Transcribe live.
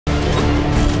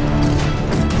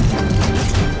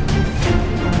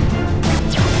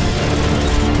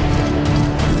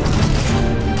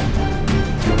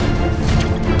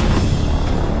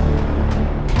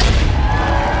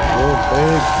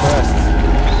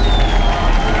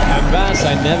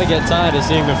I never get tired of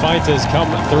seeing the fighters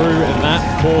come through that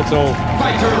portal.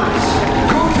 Fighters,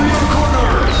 go to your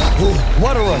corners. Ooh,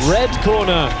 what a rush. Red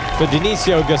corner for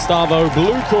Dionicio Gustavo,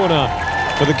 blue corner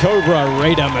for the Cobra,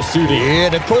 Reda Messaoudi. Yeah,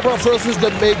 the Cobra versus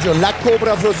the Major. La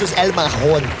Cobra versus El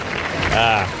Mahon.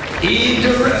 In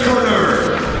the red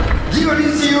corner,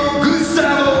 Dionicio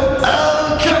Gustavo,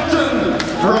 El Captain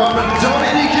from the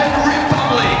Dominican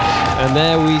Republic. And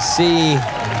there we see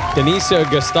Dionicio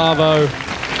Gustavo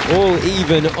all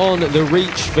even on the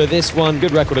reach for this one.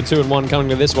 Good record of 2-1 coming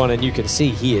to this one, and you can see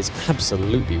he is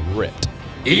absolutely ripped.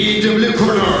 In the blue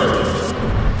corner,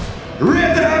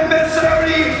 Reda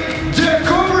Messaoudi, the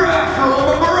Cobra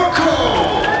from Morocco.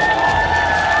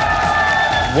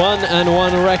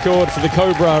 1-1 record for the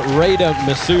Cobra, Reda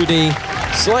Messaoudi.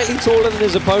 Slightly taller than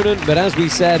his opponent, but as we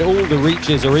said, all the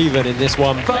reaches are even in this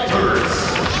one. Fighters,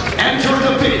 enter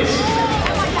the pit.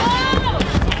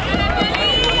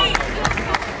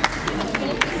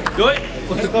 Do it.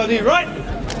 What's the call need, right?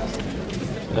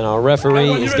 And our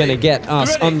referee is going to get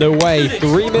us underway.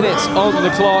 3 minutes on the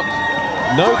clock.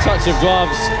 No touch of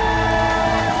gloves.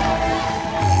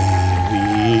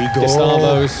 Here we go.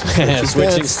 Gustavo's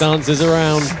switching stances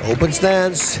around. Open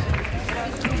stance.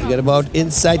 Forget about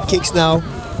inside kicks now.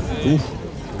 Ooh,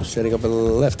 setting up a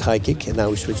left high kick, and now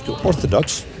we switch to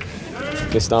orthodox.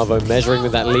 Gustavo measuring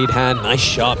with that lead hand. Nice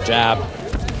sharp jab.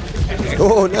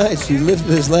 Oh, nice. He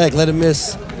lifted his leg, let him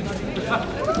miss.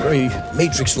 Very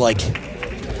Matrix-like.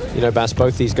 You know, Bas,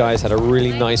 both these guys had a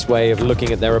really nice way of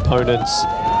looking at their opponents.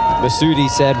 Messaoudi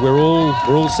said, we're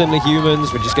all similar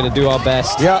humans. We're just going to do our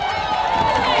best. Yeah.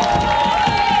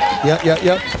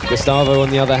 Gustavo, on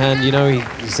the other hand, you know,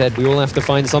 he said we all have to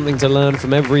find something to learn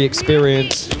from every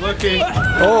experience.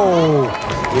 Oh,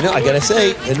 you know, I gotta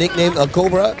say, the nickname El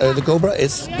Cobra, the Cobra,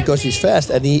 is because he's fast,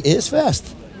 and he is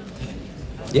fast.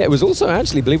 Yeah, it was also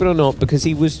actually, believe it or not, because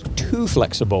he was too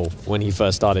flexible when he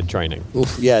first started training.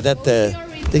 Oof, yeah, that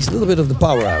takes a little bit of the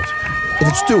power out, if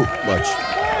it's too much.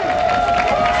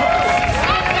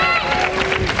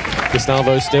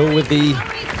 Gustavo still with the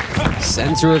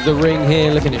center of the ring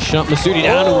here, looking to shut Messaoudi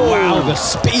down. Oh. Wow, the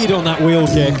speed on that wheel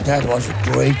kick. That was a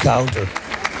great counter.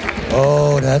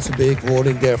 Oh, that's a big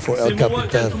warning there for El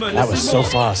Capitan. That was so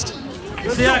fast.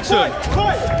 The action.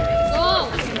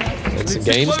 And some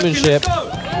gamesmanship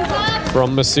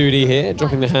from Messaoudi here,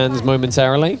 dropping the hands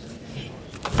momentarily.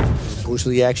 Push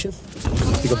the action.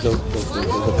 Pick up the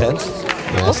pants.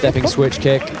 Yeah, stepping switch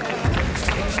kick.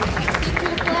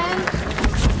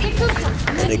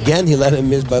 And again, he let him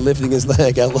miss by lifting his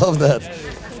leg. I love that.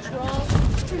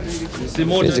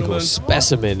 Physical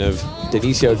specimen of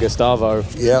Dionicio Gustavo.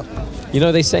 Yeah. You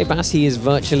know, they say Bas, he is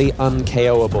virtually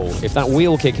un-KO'able. If that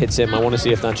wheel kick hits him, I want to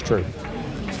see if that's true.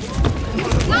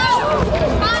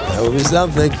 That would be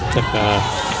something. That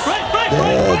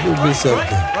would be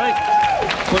something. Right.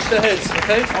 Watch the heads,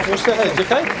 okay? Watch the heads,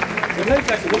 okay?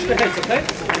 Watch the heads, okay?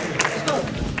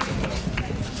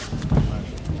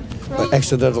 By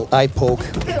accidental eye poke,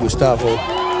 Gustavo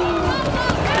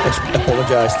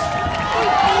apologized.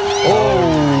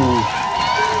 Oh!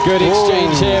 Good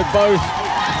exchange here, both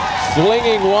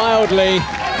flinging wildly,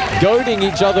 goading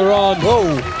each other on.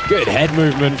 Whoa! Good head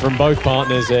movement from both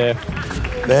partners here.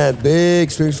 Man, big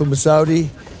swings from Messaoudi.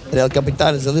 And El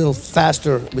Capitan is a little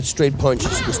faster with straight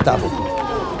punches, Gustavo.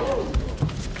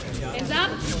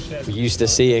 We're used to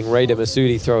seeing Reda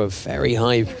Messaoudi throw a very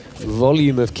high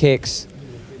volume of kicks.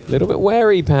 A little bit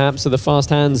wary, perhaps, of the fast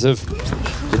hands of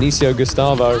Dionicio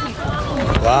Gustavo.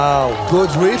 Wow, good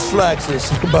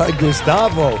reflexes by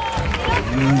Gustavo.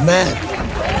 Man,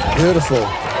 beautiful.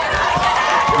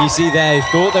 You see there, he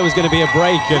thought there was going to be a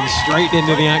break and straight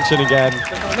into the action again.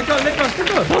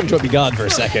 Can't drop your guard for a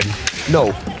second.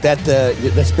 No, that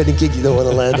spinning kick you don't want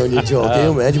to land on your jaw. Can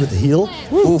you imagine with the heel?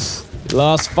 Oof.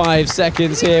 Last 5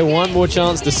 seconds here. One more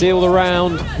chance to seal the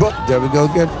round. But there we go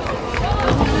again.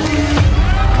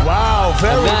 Wow,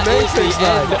 very That is the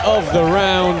end of the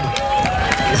round.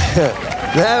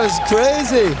 That was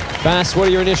crazy. Bas, what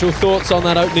are your initial thoughts on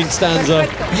that opening stanza?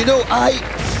 You know,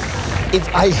 if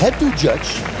I had to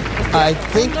judge, I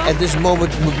think at this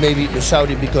moment maybe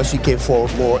Messaoudi, because he came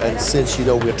forward more, and since, you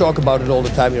know, we talk about it all the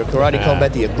time here, karate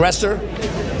combat, the aggressor,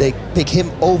 they pick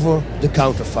him over the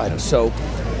counter fighter. So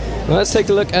well, let's take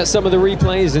a look at some of the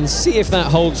replays and see if that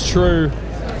holds true.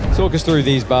 Talk us through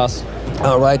these, Bas.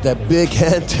 all right, that big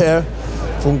hand there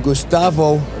from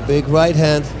Gustavo, big right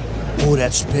hand. Oh,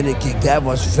 that spinning kick, that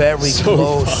was very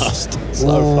close.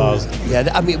 So fast.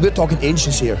 Yeah, I mean, we're talking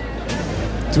inches here.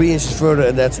 3 inches further,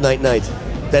 and that's night-night.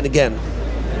 Then again,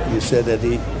 you said that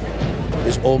he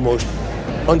is almost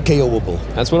un-KO'able.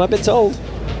 That's what I've been told.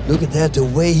 Look at that, the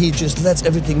way he just lets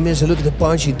everything miss. And look at the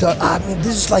punch he does. I mean,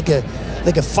 this is like a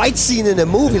fight scene in a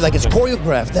movie, like it's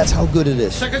choreographed. That's how good it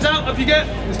is. Seconds out, up you get.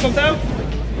 Let's come down.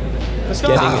 Let's go.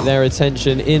 Getting their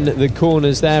attention in the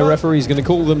corners there. Referee's going to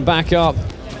call them back up.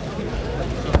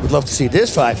 Would love to see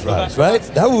this 5 rounds, right?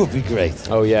 That would be great.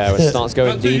 Oh yeah, it starts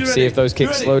going deep. See if those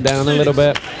kicks slow down a little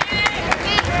bit.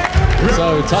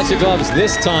 So touch of gloves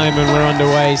this time and we're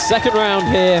underway. Second round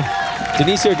here.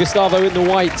 Dionicio Gustavo in the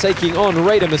white taking on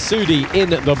Reda Messaoudi in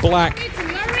the black.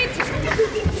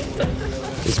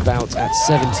 This bout at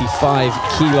 75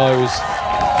 kilos.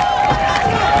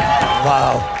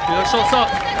 Wow. Shots up.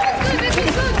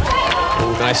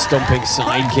 Oh, nice stomping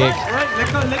side kick.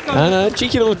 And a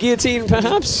cheeky little guillotine,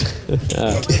 perhaps. Let's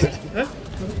go.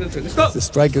 The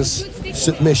striker's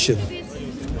submission.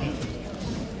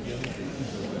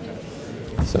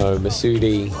 So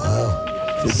Messaoudi. Wow.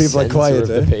 People are quiet,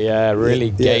 yeah,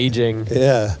 really gauging.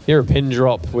 Yeah. Here a pin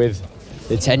drop with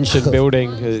the tension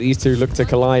building as these two look to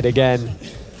collide again.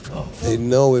 They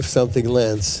know if something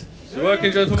lands.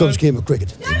 Working, Here comes a game of cricket.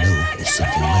 They know if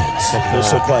something lands. They're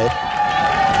so quiet.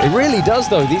 It really does,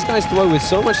 though. These guys throw with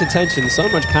so much attention, so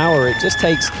much power. It just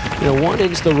takes, 1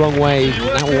 inch the wrong way.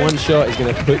 That one shot is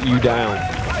going to put you down.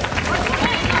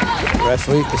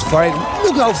 Referee is fighting.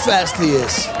 Look how fast he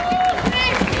is.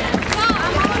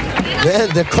 Man,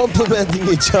 they're complimenting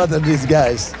each other, these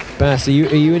guys. Bass, are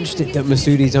you interested that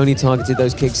Messaoudi's only targeted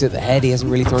those kicks at the head? He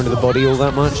hasn't really thrown to the body all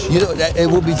that much? It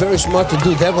would be very smart to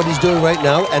do that, what he's doing right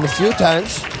now, and a few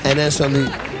times, and then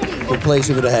suddenly replace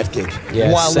it with a head kick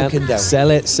while looking down. Sell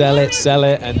it,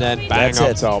 and then bang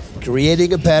up top.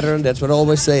 Creating a pattern, that's what I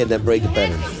always say, and then break the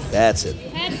pattern. That's it.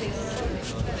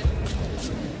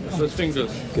 Those fingers.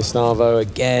 Gustavo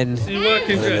again.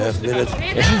 Working, 1.5 minutes.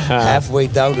 Halfway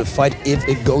down the fight, if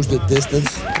it goes the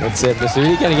distance. That's it,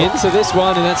 Messaoudi getting into this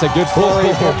one, and that's a good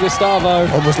flurry from Gustavo.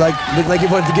 Almost looked like he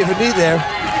wanted to give a knee there.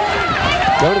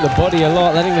 Going to the body a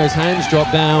lot, letting those hands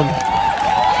drop down.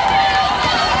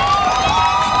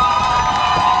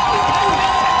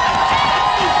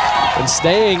 And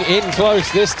staying in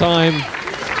close this time.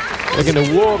 They're going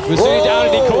to walk Messaoudi down,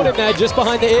 and he caught him there just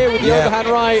behind the ear with the overhand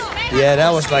right. Yeah,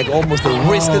 that was like almost a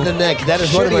wrist in the neck. That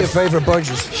is one of my favorite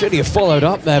punches. Should he have followed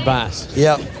up there, Bass?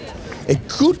 Yeah. It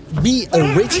could be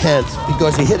a rich hand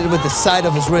because he hit it with the side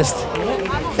of his wrist.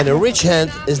 And a rich hand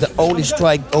is the only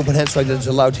open hand strike that is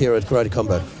allowed here at Karate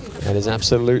Combat. That is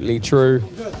absolutely true.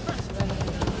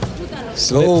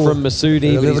 Slip from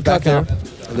Messaoudi, but he's back up.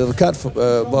 A little cut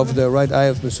above the right eye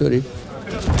of Messaoudi.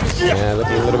 Yeah,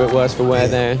 looking a little bit worse for wear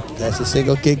there. That's a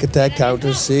single kick attack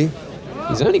counter, see?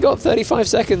 He's only got 35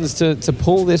 seconds to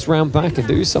pull this round back and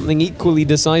do something equally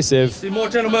decisive. See more,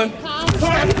 gentlemen.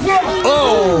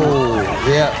 Oh!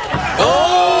 Yeah.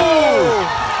 Oh!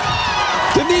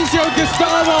 Dionicio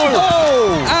Gustavo!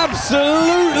 Oh!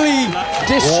 Absolutely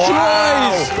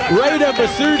destroys Reda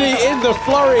Messaoudi in the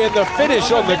flurry and the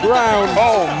finish on the ground.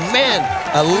 Oh, man!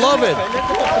 I love it!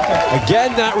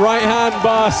 Again, that right hand,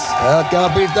 boss. That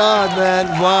can't be done, man.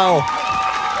 Wow.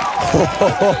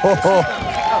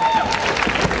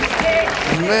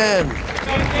 Man.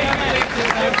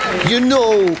 You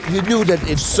knew that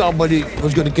if somebody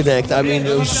was going to connect, I mean,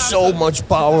 there was so much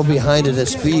power behind it at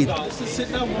speed.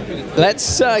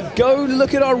 Let's go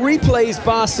look at our replays,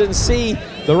 boss, and see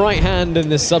the right hand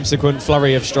and the subsequent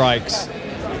flurry of strikes.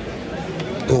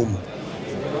 Boom.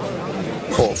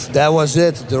 Off. That was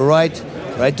it. The right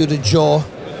to the jaw.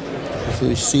 If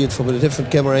you see it from a different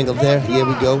camera angle there. Here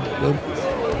we go. Boom.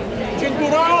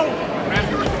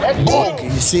 Oh, can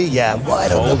you see? Yeah,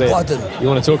 wide on the button. You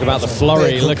want to talk about the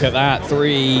flurry? Look at that.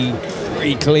 Three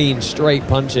clean, straight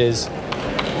punches.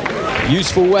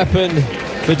 Useful weapon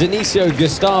for Dionicio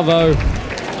Gustavo.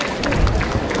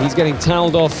 He's getting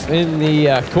toweled off in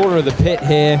the corner of the pit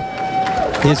here.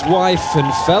 His wife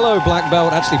and fellow black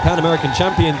belt, actually Pan American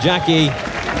champion, Jackie,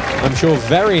 I'm sure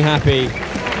very happy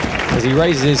as he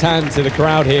raises his hand to the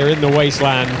crowd here in the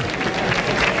wasteland.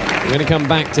 We're going to come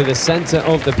back to the center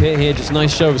of the pit here. Just a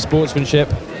nice show of sportsmanship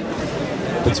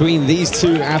between these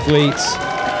two athletes.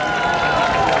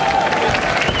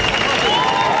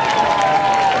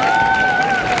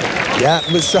 Yeah,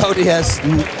 Messaoudi has...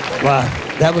 Wow,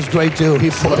 that was great too. He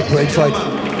fought a great fight.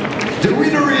 The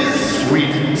winner is, with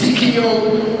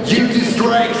TKO due to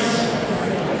strikes,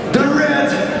 the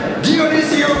red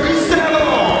Dionicio Gustavo.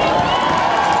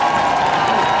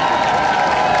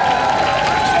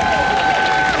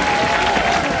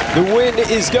 The win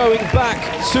is going back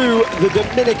to the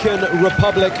Dominican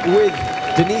Republic with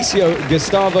Dionicio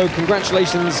Gustavo.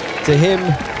 Congratulations to him,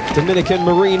 Dominican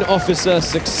Marine officer,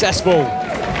 successful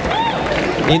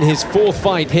in his 4th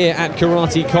fight here at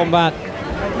Karate Combat.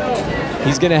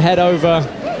 He's going to head over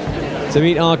to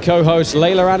meet our co-host,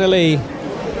 Layla Annali.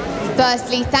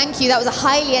 Firstly, thank you. That was a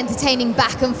highly entertaining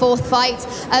back and forth fight.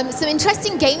 Some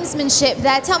interesting gamesmanship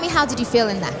there. Tell me, how did you feel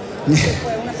in there?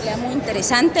 Fue una pelea muy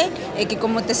interesante, que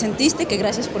cómo te sentiste, que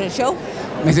gracias por el show.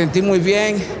 Me sentí muy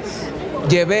bien,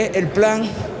 llevé el plan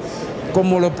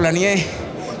como lo planeé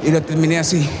y lo terminé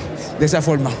así, de esa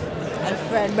forma. I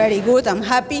felt very good, I'm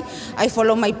happy. I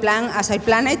follow my plan as I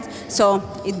planned it, so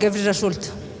it gives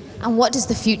result. And what does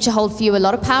the future hold for you? A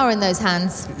lot of power in those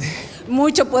hands.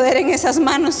 Mucho poder en esas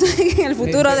manos, en el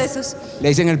futuro de esos. Le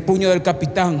dicen el puño del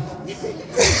capitán.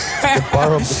 The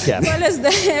bar of the cap. ¿Cuál es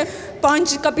de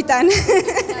punch, capitán?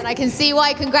 And I can see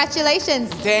why. Congratulations.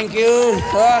 Thank you.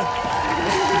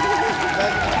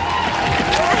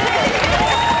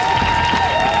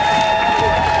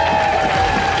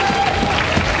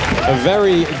 A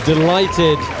very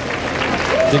delighted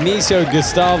Dionicio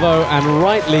Gustavo, and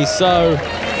rightly so.